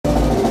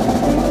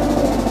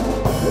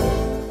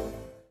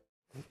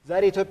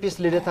ዛሬ ኢትዮጲስ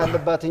ልደት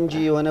አለባት እንጂ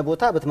የሆነ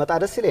ቦታ ብትመጣ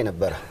ደስ ይለኝ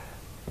ነበር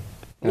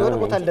የሆነ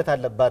ቦታ ልደት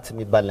አለባት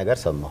የሚባል ነገር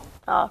ሰማሁ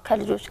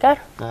ከልጆች ጋር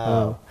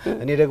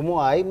እኔ ደግሞ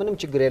አይ ምንም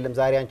ችግር የለም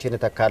ዛሬ አንቺ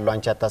እንተካለው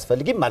አንቺ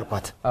አታስፈልጊም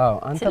አልኳት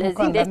አንተም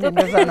እኮ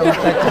እንደዛ ነው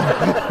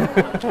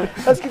የምታጭው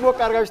እስኪ ሞቅ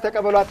አርጋችሁ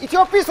ተቀበሏት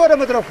ኢትዮጲስ ወደ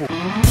መድረኩ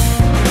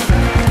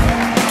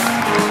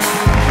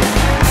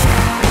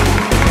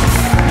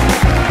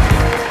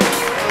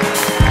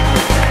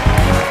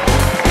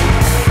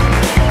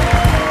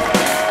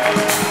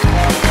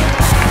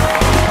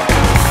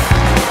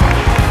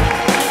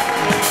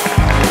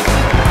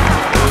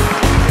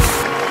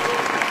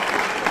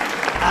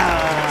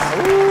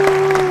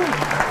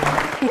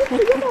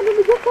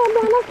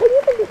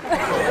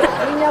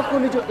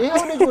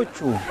ልጆቹ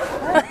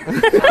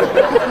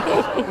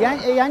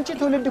ያንቺ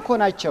ትውልድ እኮ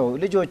ናቸው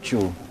ልጆቹ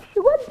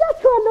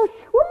ወዳቸዋለሁ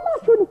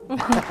ሁላችሁንም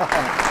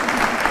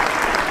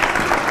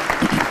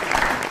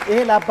ይሄ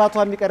ለአባቷ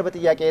የሚቀርብ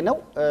ጥያቄ ነው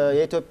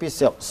የኢትዮጲስ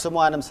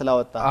ስሟንም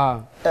ስላወጣ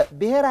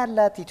ብሔር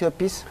አላት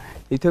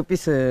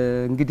ኢትዮጲስ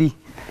እንግዲህ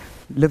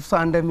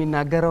ልብሷ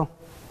እንደሚናገረው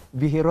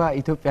ብሔሯ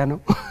ኢትዮጵያ ነው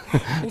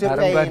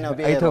ኢትዮጵያ ነው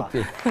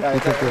ኢትዮጵያ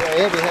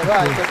ይሄ ብሔሯ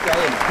ኢትዮጵያ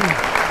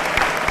ነው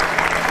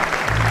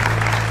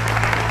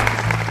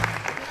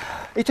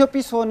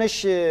ኢትዮጲስ ሆነሽ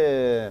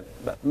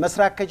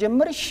መስራት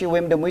ከጀመርሽ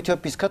ወይም ደግሞ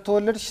ኢትዮጲስ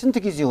ከተወለድሽ ስንት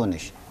ጊዜ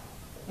ሆነሽ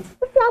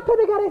አቶ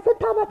ነገር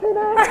ስታመተና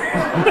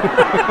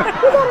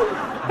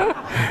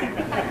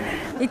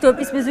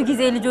ኢትዮጲስ ብዙ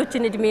ጊዜ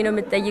ልጆችን እድሜ ነው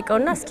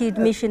የምትጠይቀውና እስኪ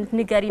እድሜሽን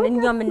ንገሪን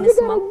እኛም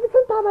እንስማው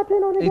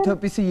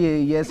ኢትዮጲስ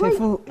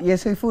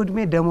የሰይፉ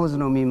እድሜ ደሞዝ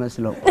ነው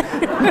የሚመስለው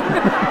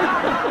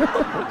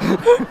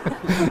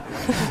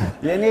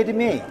የኔ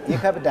እድሜ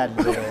ይከብዳል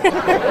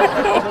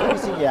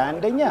ኢትዮጲስ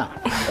አንደኛ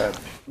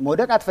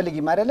ሞደቅ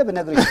አትፈልጊም አይደለ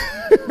በነግርሽ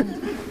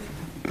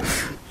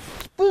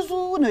ብዙ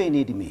ነው የኔ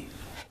እድሜ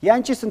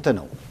ያንቺ ስንት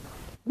ነው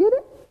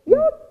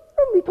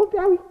የሁሉም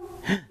ኢትዮጵያዊ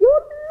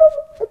የሁሉም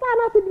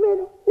ህፃናት እድሜ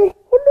ነው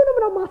ሁሉንም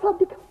ነው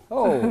ማሳድገው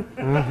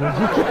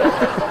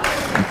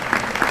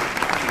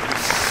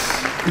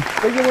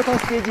በየቦታው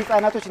ስቴጅ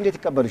ህፃናቶች እንዴት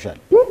ይቀበሉሻል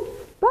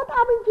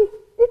በጣም እንጂ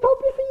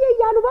ኢትዮጲስዬ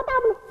እያሉ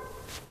በጣም ነው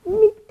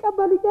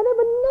የሚቀበሉኝ እኔም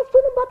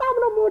እነሱንም በጣም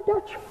ነው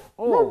የምወዳቸው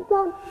ለዛ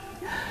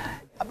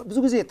ብዙ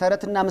ጊዜ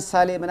ተረትና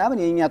ምሳሌ ምናምን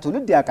የኛ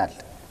ትውልድ ያቃል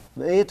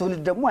ይሄ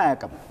ትውልድ ደግሞ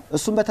አያቀም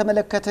እሱን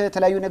በተመለከተ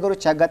የተለያዩ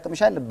ነገሮች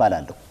ያጋጥምሻል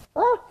ይባላልው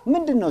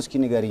ምንድነው እስኪ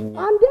ንገሪኝ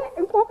አንዴ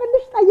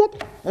እንቆቅልሽ ጠየቅ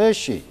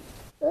እሺ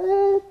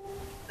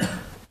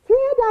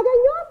ሲሄድ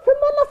አገኘው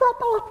ስመለስ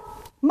አጣዋት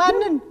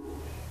ማንን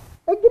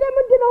እንግዲህ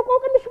ምንድነው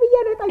እንቆቅልሽ ብዬ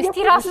ነው ጠየቅ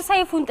እስቲ ራሱ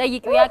ሰይፉን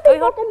ጠይቂው ያቀው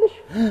ይሆን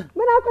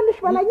ምን አቅልሽ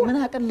በላኛ ምን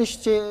አቅልሽ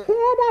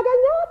ሲሄድ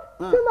አገኘው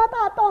ስመጣ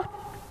አጣዋት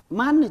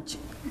ማንች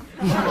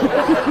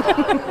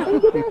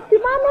እንግዲህ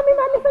ማን ነው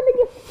የሚመልስልኝ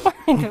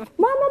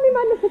ማን ነው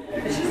የሚመልስልኝ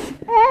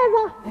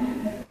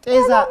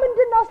ጤዛ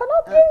ምንድነው ስለው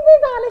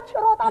ጤዛ አለች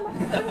ሮጣ ነው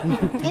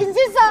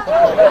ጤዛ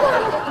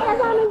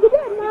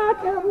እንግዲህ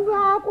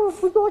እናቀምዛቁ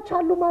ብዙዎች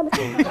አሉ ማለት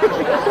ነው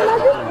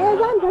ስለዚህ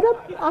ጤዛን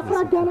በደንብ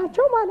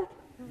አስራዳናቸው ማለት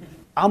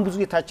አሁን ብዙ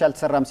የታች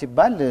አልተሰራም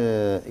ሲባል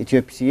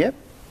ኢትዮጲስዬ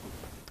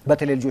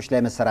በተለይ ልጆች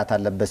ላይ መሰራት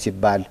አለበት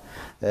ሲባል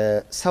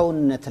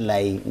ሰውነት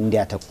ላይ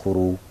እንዲያተኩሩ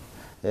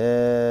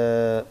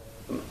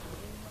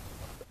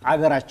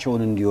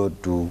አገራቸውን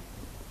እንዲወዱ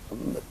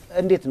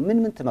እንዴት ነው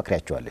ምን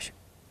ትመክራቸዋለሽ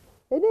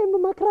እኔ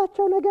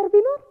የምመክራቸው ነገር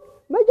ቢኖር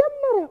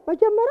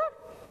መጀመሪያ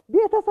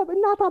ቤተሰብ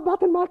እናት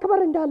አባትን ማክበር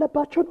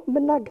እንዳለባቸው ነው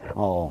የምናገረው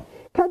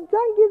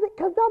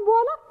ከዛም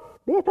በኋላ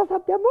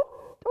ቤተሰብ ደግሞ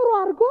ጥሩ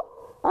አድርጎ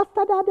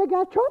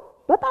አስተዳደጋቸውን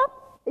በጣም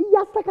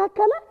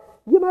እያስተካከለ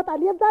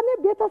ይመጣል የዛኔ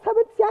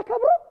ቤተሰብን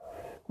ሲያከብሩ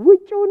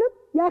ውጪውንም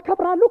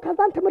ያከብራሉ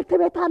ከዛን ትምህርት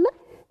ቤት አለ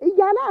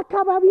እያለ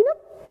አካባቢንም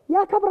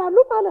ያከብራሉ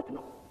ማለት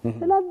ነው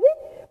ስለዚህ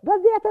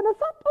በዚህ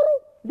የተነሳ ጥሩ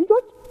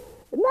ልጆች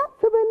እና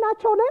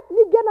ስብዕናቸው ላይ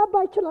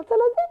ሊገነባ ይችላል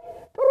ስለዚህ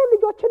ጥሩ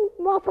ልጆችን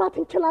ማፍራት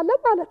እንችላለን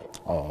ማለት ነው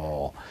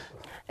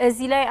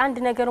እዚህ ላይ አንድ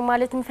ነገር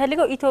ማለት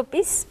የምፈልገው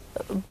ኢትዮጲስ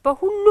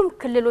በሁሉም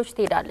ክልሎች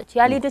ትሄዳለች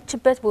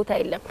ያልሄደችበት ቦታ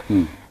የለም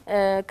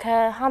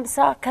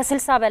ከ50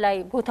 ከ60 በላይ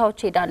ቦታዎች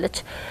ሄዳለች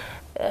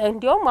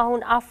እንዲያውም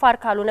አሁን አፋር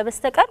ካልሆነ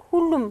በስተቀር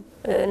ሁሉም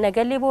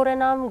ነገሌ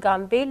ቦረናም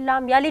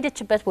ጋምቤላም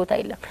ያልሄደችበት ቦታ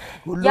የለም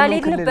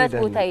ያልሄድንበት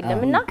ቦታ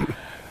የለምና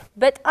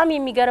በጣም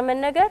የሚገርመን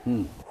ነገር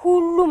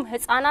ሁሉም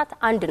ህፃናት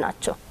አንድ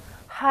ናቸው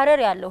ሐረር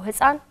ያለው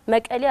ህፃን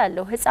መቀሌ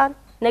ያለው ህፃን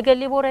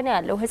ነገሌ ቦረና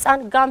ያለው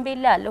ህፃን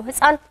ጋምቤላ ያለው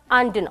ህፃን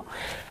አንድ ነው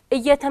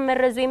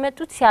እየተመረዙ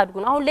የመጡት ሲያድጉ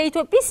ነው አሁን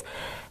ለኢትዮጲስ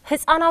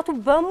ህፃናቱ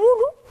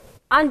በሙሉ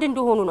አንድ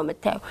እንደሆኑ ነው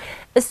መታየው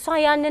እሷ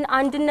ያንን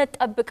አንድነት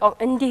ጠብቀው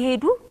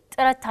እንዲሄዱ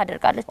ጥረት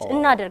ታደርጋለች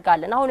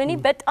እናደርጋለን አሁን እኔ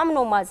በጣም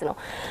ነው ማዝነው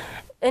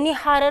እኔ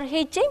ሐረር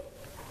ሄጄ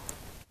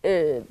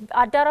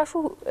አዳራሹ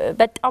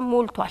በጣም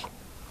ሞልቷል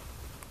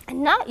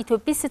እና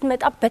ኢትዮጲስ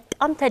ስትመጣ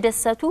በጣም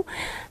ተደሰቱ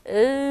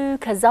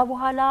ከዛ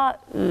በኋላ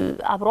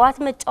አብሯት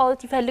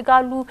መጫወት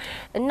ይፈልጋሉ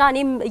እና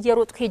እኔም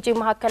እየሮጥኩ ሄጄ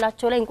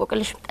መሐከላቸው ላይ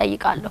እንቆቅልሽ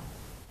ጠይቃለሁ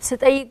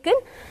ስጠይቅ ግን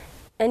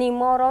እኔ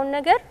ማውራውን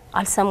ነገር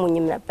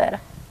አልሰሙኝም ነበር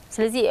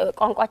ስለዚህ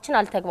ቋንቋችን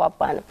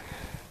አልተግባባንም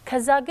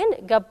ከዛ ግን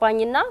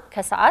ገባኝና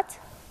ከሰዓት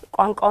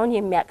ቋንቋውን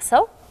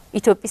የሚያቅሰው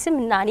ኢትዮጲስም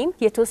እና እኔም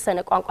የተወሰነ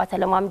ቋንቋ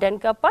ተለማምደን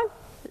ገባን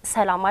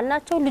ሰላም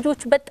አልናቸው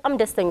ልጆቹ በጣም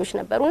ደስተኞች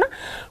ነበሩና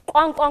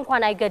ቋንቋ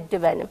እንኳን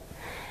አይገድበንም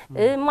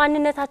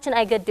ማንነታችን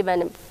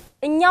አይገድበንም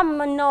እኛም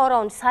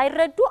መናወራውን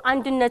ሳይረዱ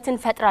አንድነትን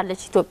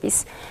ፈጥራለች ኢትዮጲስ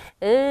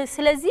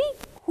ስለዚህ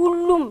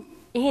ሁሉም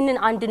ይሄንን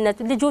አንድነት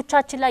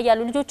ልጆቻችን ላይ ያሉ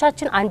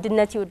ልጆቻችን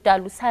አንድነት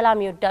ይወዳሉ ሰላም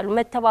ይወዳሉ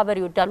መተባበር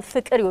ይወዳሉ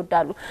ፍቅር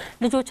ይወዳሉ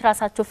ልጆች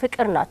ራሳቸው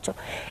ፍቅር ናቸው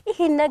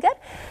ይሄን ነገር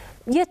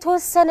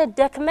የተወሰነ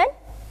ደክመን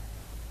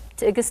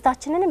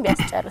ትግስታችንንም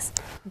ቢያስጨርስ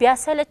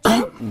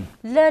ቢያሰለችን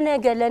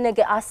ለነገ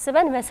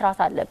አስበን መስራት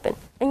አለብን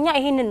እኛ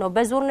ይሄንን ነው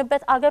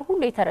በዞርንበት አገር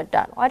ሁሉ የተረዳ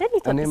ነው አይደል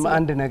ኢትዮጲስ እኔም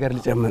አንድ ነገር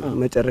ልጨምር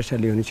መጨረሻ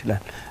ሊሆን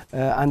ይችላል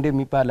አንድ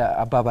የሚባል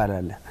አባባል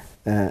አለ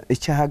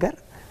እቺ ሀገር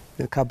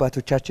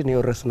ከአባቶቻችን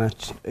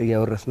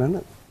የወረስናን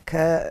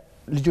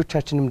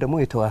ከልጆቻችንም ደግሞ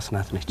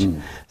የተዋስናት ነች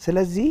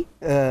ስለዚህ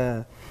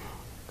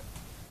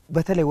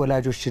በተለይ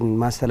ወላጆችን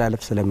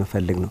ማስተላለፍ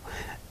ስለመፈልግ ነው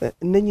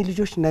እነኚህ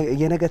ልጆች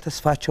የነገ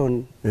ተስፋቸውን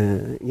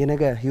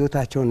የነገ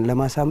ህይወታቸውን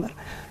ለማሳመር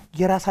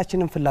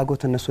የራሳችንን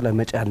ፍላጎት እነሱ ላይ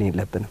መጫን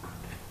የለብንም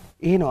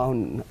ይሄ ነው አሁን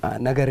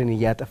ነገርን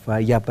ያጠፋ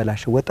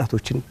ያበላሽ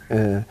ወጣቶችን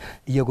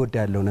እየጎዳ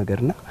ያለው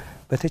ነገርና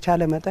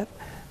በተቻለ መጠን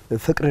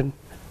ፍቅርን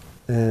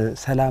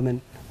ሰላምን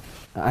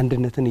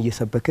አንድነትን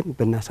እየሰበከን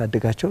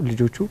በእናሳድጋቸው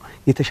ልጆቹ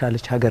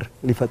የተሻለች ሀገር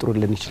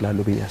ሊፈጥሩልን ይችላሉ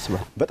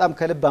በያስባል በጣም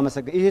ከልብ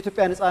አመሰግናለሁ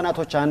የኢትዮጵያን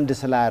ህፃናቶች አንድ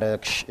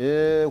ስላረክሽ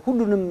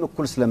ሁሉንም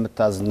እኩል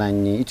ስለምታዝናኝ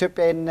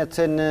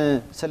ኢትዮጵያዊነትን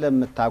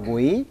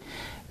ስለምታጎይ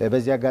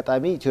በዚህ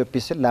አጋጣሚ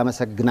ኢትዮጲስን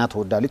ላመሰግናት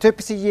ወዳለሁ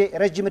ኢትዮጲስዬ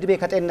ረጅም እድሜ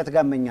ከጤንነት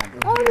ጋር መኛለሁ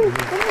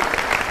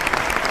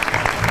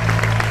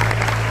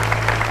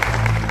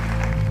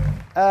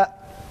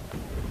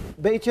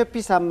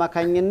በኢትዮጲስ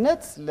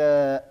አማካኝነት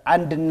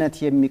ለአንድነት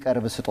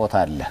የሚቀርብ ስጦታ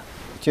አለ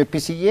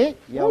ኢትዮጲስዬ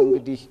ያው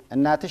እንግዲህ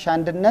እናትሽ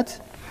አንድነት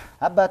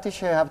አባትሽ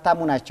ሀብታሙ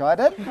ናቸው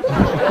አይደል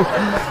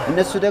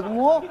እነሱ ደግሞ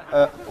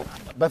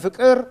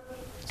በፍቅር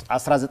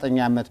 19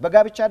 አመት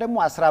በጋብቻ ደግሞ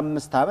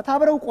 15 አመት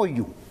አብረው ቆዩ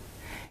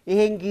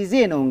ይሄን ጊዜ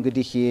ነው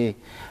እንግዲህ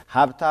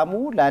ሀብታሙ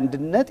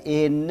ለአንድነት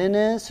ይሄንን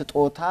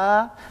ስጦታ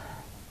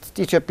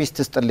ኢትዮጲስ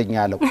ትስጥልኝ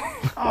ያለው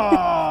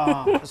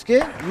እስኪ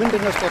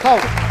ምንድነው ስጦታው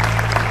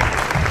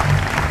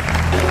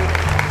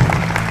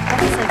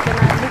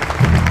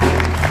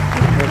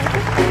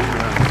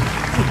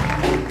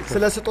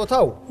ስለ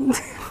ስጦታው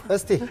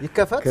እስቲ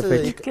ይከፈት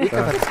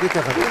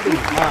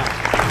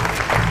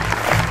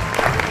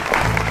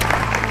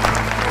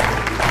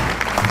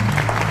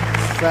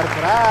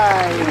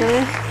ሰርፕራይዝ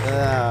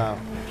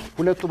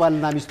ሁለቱ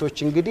ባልና ሚስቶች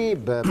እንግዲህ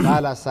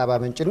በባል ሐሳብ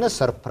አመንጭነት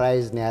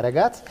ሰርፕራይዝ ነው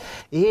ያረጋት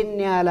ይሄን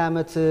ያህል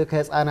አመት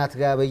ከህፃናት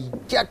ጋር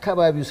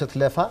በየአካባቢው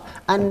ስትለፋ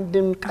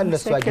አንድም ቀን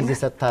ለሷ ጊዜ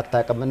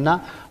ሰጣጣቀምና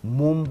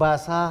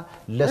ሞምባሳ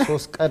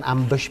ለ3 ቀን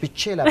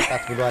አንበሽብቼ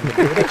ላጣት ብሏል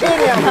ወደ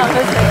ኬንያ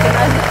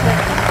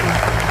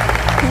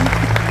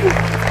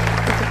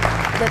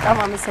በጣም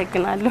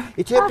አመሰግናለሁ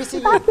ኢትዮጲስ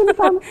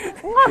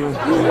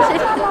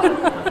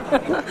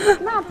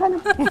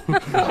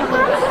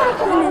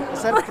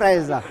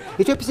ሰርፕራይዝ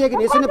ኢትዮጲስ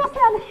ግን የስንብ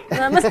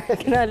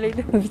አመሰግናለሁ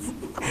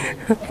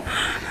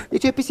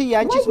ኢትዮጲስ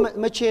ያንቺስ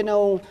መቼ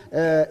ነው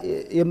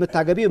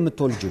የምታገቢው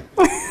የምትወልጂው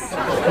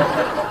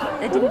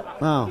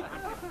አዎ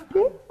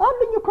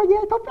አሉኝ እኮ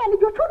የኢትዮጵያ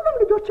ልጆች ሁሉም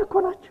ልጆች እኮ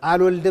ናቸው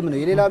አልወልድም ነው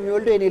የሌላው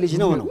የሚወልደው የኔ ልጅ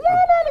ነው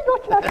የኔ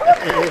ልጆች ናቸው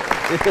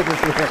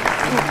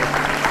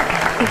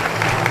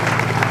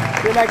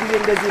ሌላ ጊዜ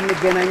እንደዚህ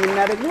እንገናኝና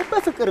ደግሞ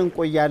በፍቅር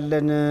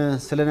እንቆያለን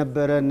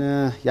ስለነበረን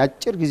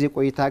ያጭር ጊዜ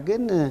ቆይታ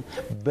ግን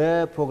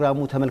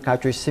በፕሮግራሙ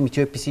ተመልካቾች ስም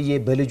ኢትዮጲስዬ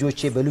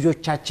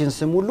በልጆቻችን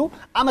ስም ሁሉ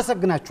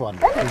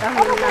አመሰግናችኋለሁ በጣም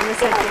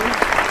እናመሰግናለን